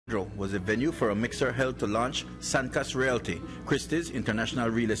was a venue for a mixer held to launch SanCas Realty, Christie's international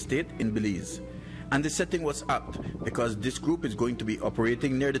real estate in Belize. And the setting was apt because this group is going to be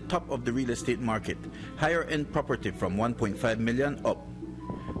operating near the top of the real estate market, higher end property from 1.5 million up.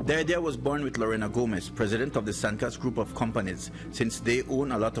 The idea was born with Lorena Gomez, president of the SanCas group of companies, since they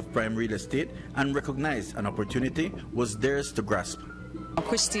own a lot of prime real estate and recognized an opportunity was theirs to grasp.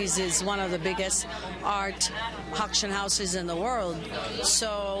 Christie's is one of the biggest art auction houses in the world.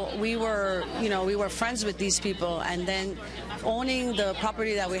 So we were friends with these people, and then owning the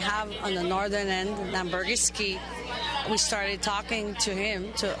property that we have on the northern end, Nambergiski, we started talking to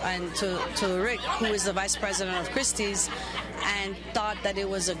him to Rick, who is the vice president of Christie's, and thought that it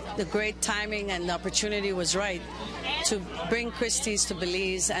was a great timing and the opportunity was right to bring Christie's to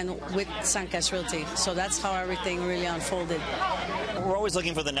Belize and with SanCas Realty. So that's how everything really unfolded. We're always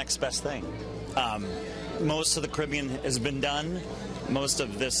looking for the next best thing. Most of the Caribbean has been done. Most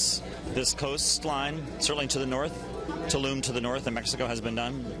of this coastline, certainly to the north, Tulum to the north in Mexico, has been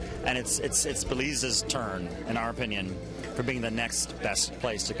done. And it's Belize's turn, in our opinion, for being the next best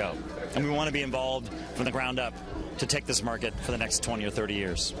place to go. And we want to be involved from the ground up to take this market for the next 20 or 30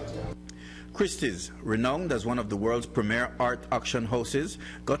 years. Christie's, renowned as one of the world's premier art auction houses,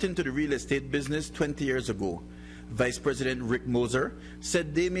 got into the real estate business 20 years ago. Vice President Rick Moser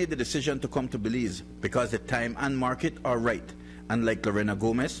said they made the decision to come to Belize because the time and market are right. And like Lorena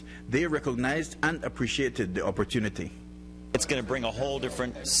Gomez, they recognized and appreciated the opportunity. It's going to bring a whole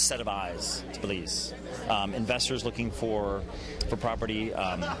different set of eyes to Belize. Investors looking for property,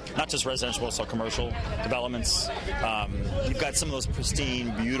 not just residential, also commercial developments. You've got some of those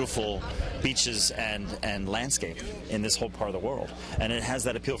pristine, beautiful beaches and landscape in this whole part of the world. And it has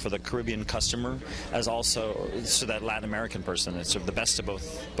that appeal for the Caribbean customer as also to that Latin American person. It's sort of the best of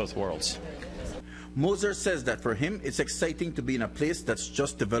both worlds. Moser says that for him, it's exciting to be in a place that's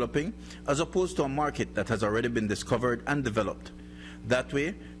just developing as opposed to a market that has already been discovered and developed. That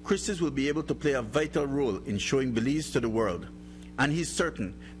way, Christie's will be able to play a vital role in showing Belize to the world. And he's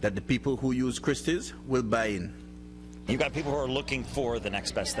certain that the people who use Christie's will buy in. You've got people who are looking for the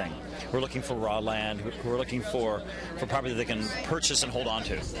next best thing. We're looking for raw land. We're looking for property that they can purchase and hold on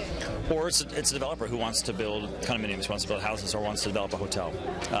to. Or it's a developer who wants to build condominiums, wants to build houses, or wants to develop a hotel.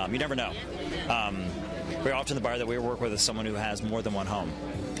 You never know. Very often the buyer that we work with is someone who has more than one home.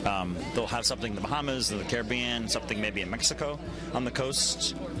 They'll have something in the Bahamas, in the Caribbean, something maybe in Mexico on the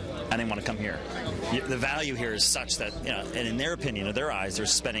coast, and they want to come here. The value here is such that, and in their opinion, in their eyes, they're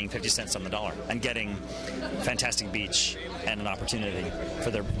spending 50 cents on the dollar and getting fantastic beach and an opportunity for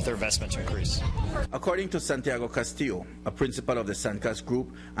their investment to increase. According to Santiago Castillo, a principal of the SanCas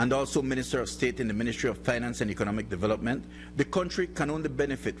Group and also Minister of State in the Ministry of Finance and Economic Development, the country can only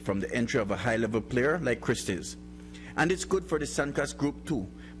benefit from the entry of a high-level player like Christie's. And it's good for the SanCas Group too,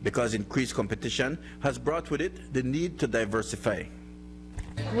 because increased competition has brought with it the need to diversify.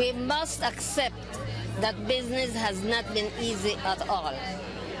 We must accept that business has not been easy at all.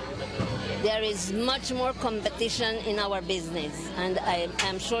 There is much more competition in our business, and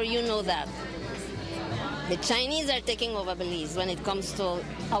I'm sure you know that. The Chinese are taking over Belize when it comes to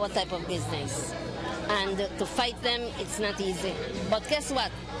our type of business. And to fight them, it's not easy. But guess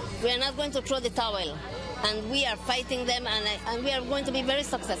what? We are not going to throw the towel. And we are fighting them, and we are going to be very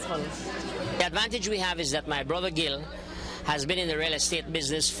successful. The advantage we have is that my brother Gil has been in the real estate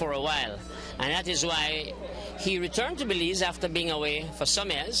business for a while, and that is why he returned to Belize after being away for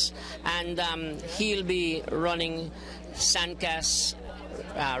some years, and he'll be running SanCas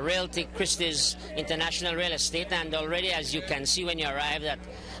Realty, Christie's International Real Estate, and already, as you can see when you arrive at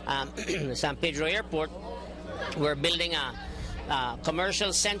San Pedro Airport, we're building a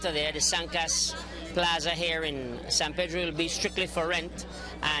commercial center there, the SanCas Plaza here in San Pedro will be strictly for rent,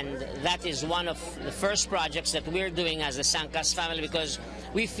 and that is one of the first projects that we're doing as the SanCas family because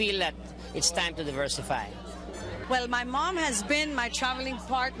we feel that it's time to diversify. Well, my mom has been my traveling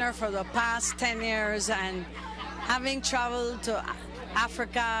partner for the past 10 years, and having traveled to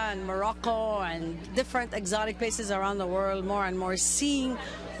Africa and Morocco and different exotic places around the world more and more, seeing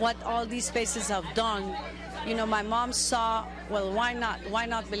what all these places have done, my mom saw, well, why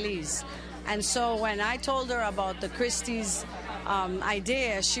not Belize? And so when I told her about the Christie's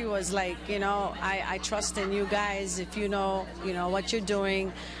idea, she was like, I trust in you guys if you know what you're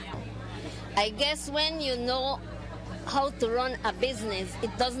doing. I guess when you know how to run a business,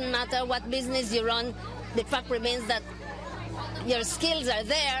 it doesn't matter what business you run, the fact remains that your skills are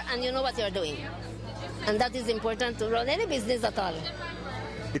there and you know what you're doing. And that is important to run any business at all.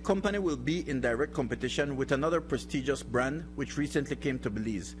 The company will be in direct competition with another prestigious brand which recently came to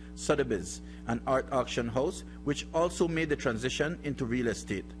Belize, Sotheby's, an art auction house which also made the transition into real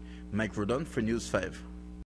estate. Mike Rodon for News 5.